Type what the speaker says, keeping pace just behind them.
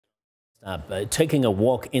Taking a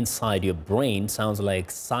walk inside your brain sounds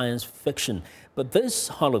like science fiction, but this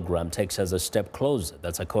hologram takes us a step closer.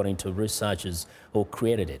 That's according to researchers who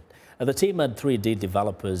created it. The team at 3D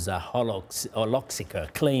developers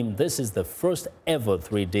holographic claim this is the first ever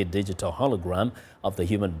 3D digital hologram of the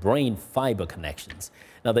human brain fiber connections.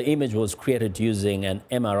 Now, the image was created using an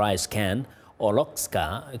MRI scan.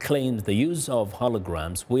 Holographic claims the use of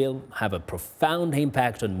holograms will have a profound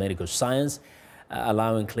impact on medical science,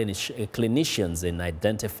 allowing clinicians in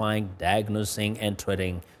identifying, diagnosing, and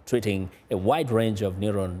treating a wide range of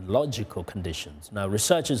neurological conditions. Now,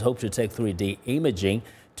 researchers hope to take 3D imaging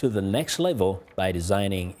to the next level by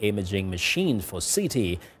designing imaging machines for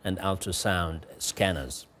CT and ultrasound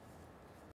scanners.